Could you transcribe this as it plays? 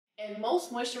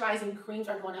Most moisturizing creams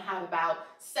are going to have about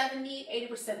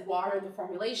 70–80% water in the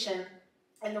formulation,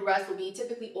 and the rest will be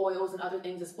typically oils and other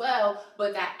things as well.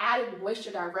 But that added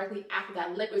moisture directly after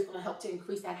that liquid is going to help to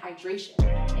increase that hydration.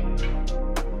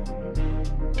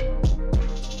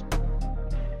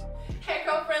 Hey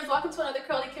girlfriends, welcome to another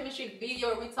curly chemistry video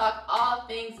where we talk all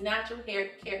things natural hair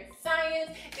care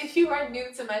science. If you are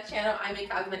new to my channel, I'm a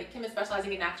cosmetic chemist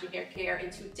specializing in natural hair care,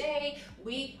 and today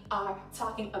we are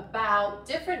talking about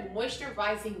different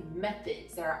moisturizing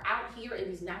methods that are out here in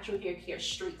these natural hair care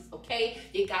streets, okay?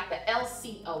 You got the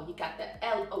LCO, you got the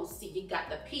LOC, you got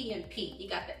the PMP, you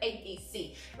got the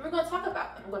ABC. And we're going to talk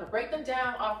about them. I'm going to break them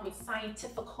down off from a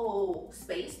scientifical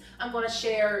space. I'm going to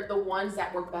share the ones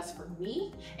that work best for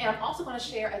me, and I'm also going to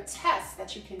share a test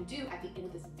that you can do at the end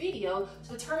of this video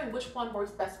to determine which one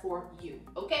works best for you,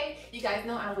 okay? You guys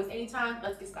know I don't waste any time.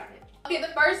 Let's get started. Okay, the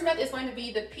first method is going to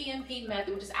be the PMP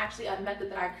method, which is actually a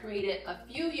method that I created a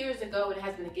few years ago, and it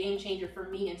has been a game changer for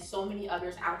me and so many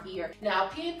others out here. Now,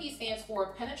 PMP stands for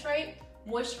penetrate,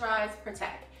 moisturize,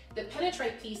 protect. The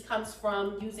penetrate piece comes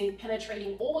from using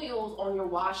penetrating oils on your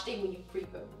wash day when you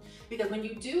pre-poo. Because when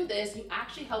you do this, you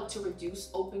actually help to reduce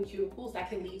open cuticles that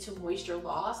can lead to moisture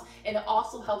loss, and it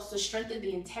also helps to strengthen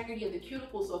the integrity of the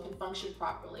cuticle so it can function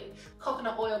properly.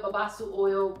 Coconut oil, babasu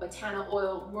oil, botana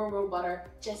oil, murmur butter,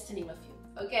 just to name a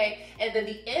few. Okay, and then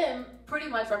the M pretty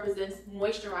much represents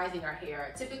moisturizing our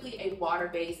hair. Typically a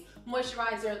water-based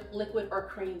moisturizer, liquid or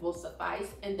cream will suffice.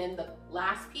 And then the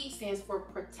last P stands for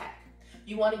protect.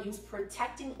 You want to use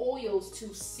protecting oils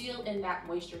to seal in that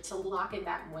moisture, to lock in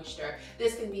that moisture.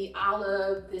 This can be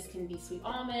olive, this can be sweet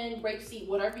almond, grapeseed,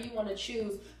 whatever you want to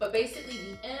choose. But basically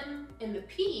the M and the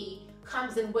P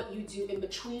comes in what you do in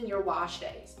between your wash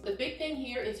days. The big thing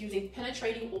here is using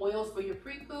penetrating oils for your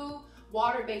pre-poo,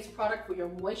 water-based product for your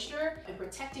moisture, and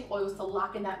protecting oils to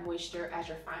lock in that moisture as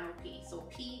your final P. So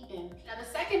P and P. Now the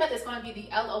second method is going to be the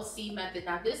LOC method.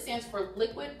 Now this stands for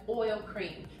liquid oil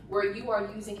cream, where you are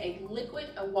using a liquid,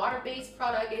 a water-based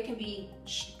product. It can be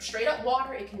straight up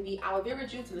water, it can be aloe vera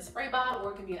juice in a spray bottle,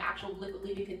 or it can be an actual liquid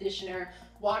leave-in conditioner,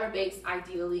 water-based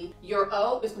ideally. Your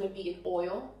O is going to be an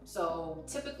oil. So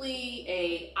typically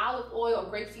a olive oil,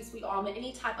 or grapeseed, sweet almond,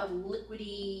 any type of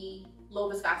liquidy, low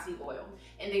viscosity oil.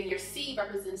 And then your C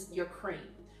represents your cream.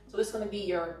 So it's going to be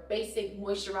your basic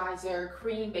moisturizer,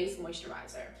 cream-based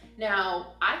moisturizer.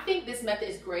 Now, I think this method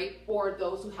is great for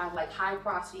those who have like high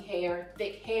porosity hair,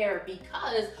 thick hair,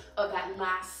 because of that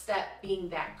last step being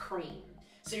that cream.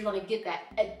 So you're going to get that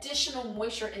additional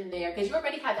moisture in there because you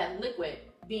already have that liquid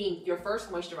being your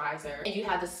first moisturizer, and you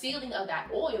have the sealing of that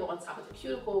oil on top of the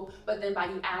cuticle, but then by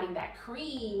you adding that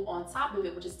cream on top of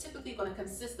it, which is typically going to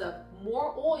consist of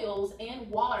more oils and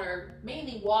water,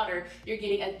 mainly water, you're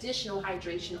getting additional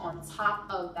hydration on top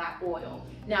of that oil.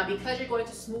 Now, because you're going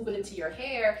to smooth it into your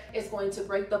hair, it's going to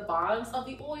break the bonds of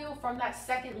the oil from that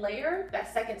second layer,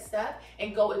 that second step,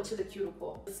 and go into the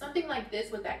cuticle. Something like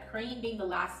this with that cream being the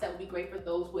last step would be great for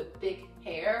those with thick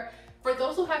hair. For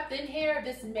those who have thin hair,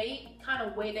 this may kind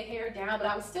of weigh the hair down, but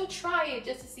I would still try it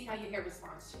just to see how your hair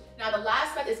responds to it. Now, the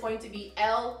last method is going to be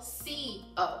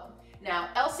LCO. Now,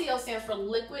 LCO stands for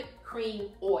liquid cream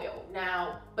oil.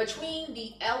 Now, between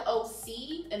the LOC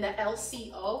and the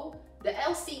LCO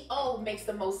makes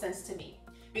the most sense to me,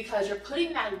 because you're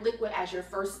putting that liquid as your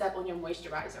first step on your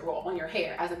moisturizer, or on your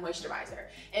hair as a moisturizer.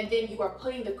 And then you are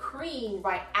putting the cream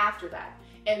right after that.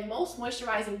 And most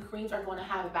moisturizing creams are going to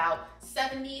have about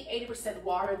 70–80%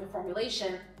 water in the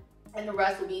formulation, and the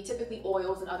rest will be typically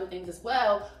oils and other things as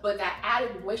well. But that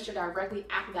added moisture directly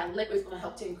after that liquid is going to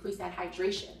help to increase that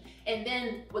hydration. And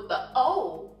then with the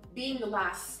O being the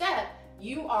last step,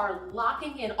 you are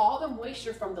locking in all the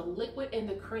moisture from the liquid and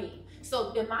the cream.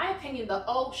 So in my opinion, the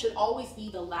O should always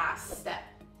be the last step.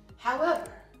 However,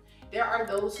 there are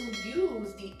those who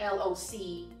use the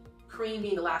LOC cream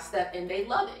being the last step and they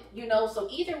love it, you know? So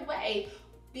either way,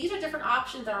 these are different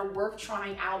options that are worth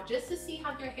trying out just to see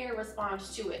how your hair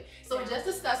responds to it. So we just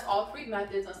discussed all three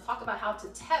methods. Let's talk about how to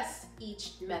test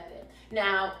each method.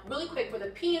 Now, really quick, for the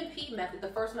PMP method, the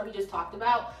first one that we just talked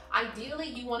about, ideally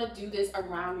you want to do this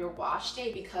around your wash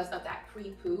day because of that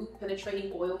pre-poo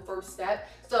penetrating oil first step.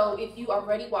 So if you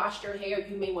already washed your hair,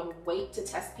 you may want to wait to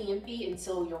test PMP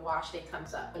until your wash day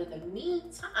comes up. But in the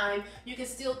meantime, you can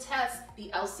still test the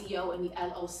LCO and the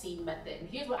LOC method. And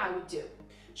here's what I would do.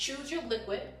 Choose your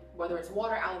liquid, whether it's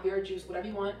water, aloe vera juice, whatever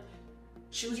you want.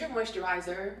 Choose your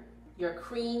moisturizer, your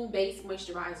cream-based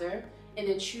moisturizer, and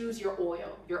then choose your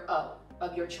oil, your O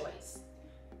of your choice.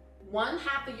 One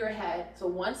half of your head, so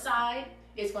one side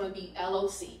is going to be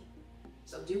LOC.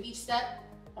 So do each step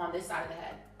on this side of the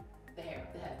head, the hair,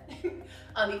 the head.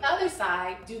 On the other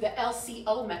side, do the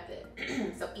LCO method.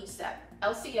 So each step.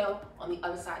 LCO on the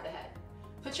other side of the head.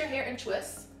 Put your hair in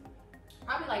twists,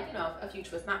 probably like, you know, a few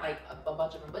twists, not like a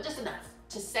bunch of them, but just enough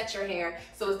to set your hair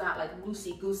so it's not like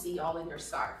loosey-goosey all in your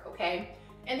scarf, okay?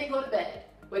 And then go to bed.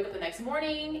 Wake up the next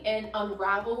morning and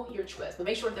unravel your twists, but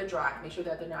make sure they're dry, make sure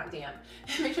that they're not damp.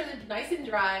 Make sure they're nice and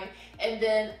dry, and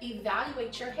then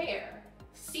evaluate your hair.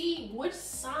 See which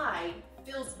side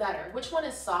feels better, which one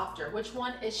is softer, which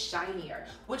one is shinier,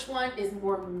 which one is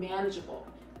more manageable.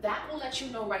 That will let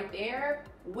you know right there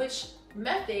which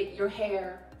method your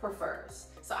hair prefers.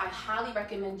 So I highly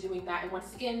recommend doing that. And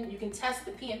once again, you can test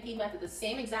the PMP method the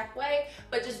same exact way,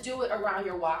 but just do it around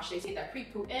your wash day. So get that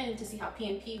pre-poo in to see how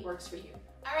PMP works for you.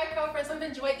 All right, girlfriends, hope you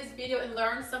enjoyed this video and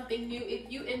learned something new.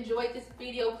 If you enjoyed this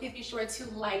video, please be sure to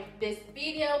like this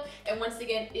video. And once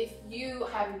again, if you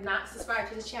have not subscribed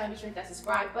to this channel, be sure to hit that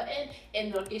subscribe button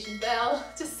and notification bell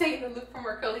to stay in the loop for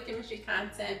more curly chemistry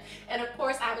content. And of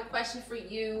course, I have a question for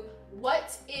you.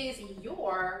 What is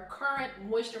your current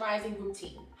moisturizing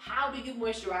routine? How do you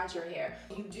moisturize your hair?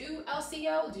 Do you do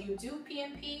LCO? Do you do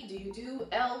PMP? Do you do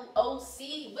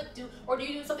LOC? Or do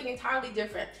you do something entirely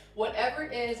different? Whatever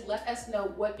it is, let us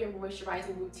know what your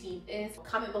moisturizing routine is.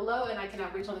 Comment below and I can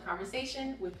outreach on the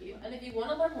conversation with you. And if you want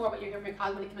to learn more about your hair from a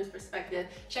cosmetic chemist perspective,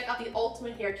 check out the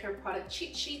Ultimate Hair Care Product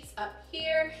Cheat Sheets up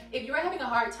here. If you're having a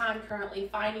hard time currently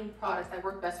finding products that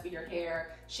work best for your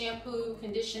hair, shampoo,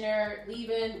 conditioner,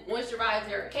 leave-in,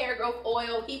 moisturizer, hair growth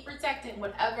oil, heat protectant,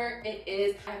 whatever it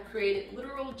is, I've created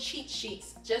literal cheat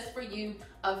sheets just for you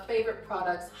of favorite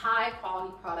products, high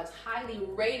quality products, highly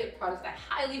rated products. I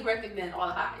highly recommend, all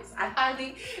highs. I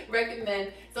highly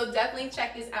recommend. So definitely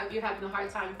check this out if you're having a hard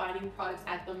time finding products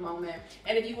at the moment.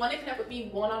 And if you want to connect with me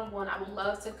one-on-one, I would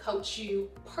love to coach you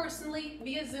personally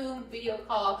via Zoom video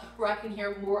call where I can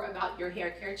hear more about your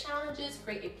hair care challenges,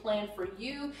 create a plan for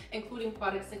you, including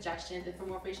product suggestions. And for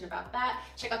more information about that,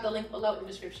 check out the link below in the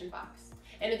description box.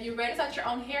 And if you're ready to start your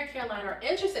own hair care line or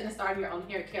interested in starting your own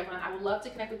hair care line, I would love to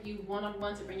connect with you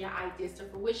one-on-one to bring your ideas to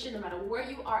fruition no matter where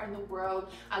you are in the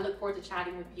world. I look forward to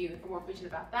chatting with you. For more information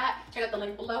about that, check out the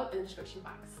link below in the description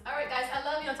box. All right, guys, I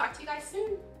love you. I'll talk to you guys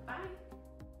soon. Bye.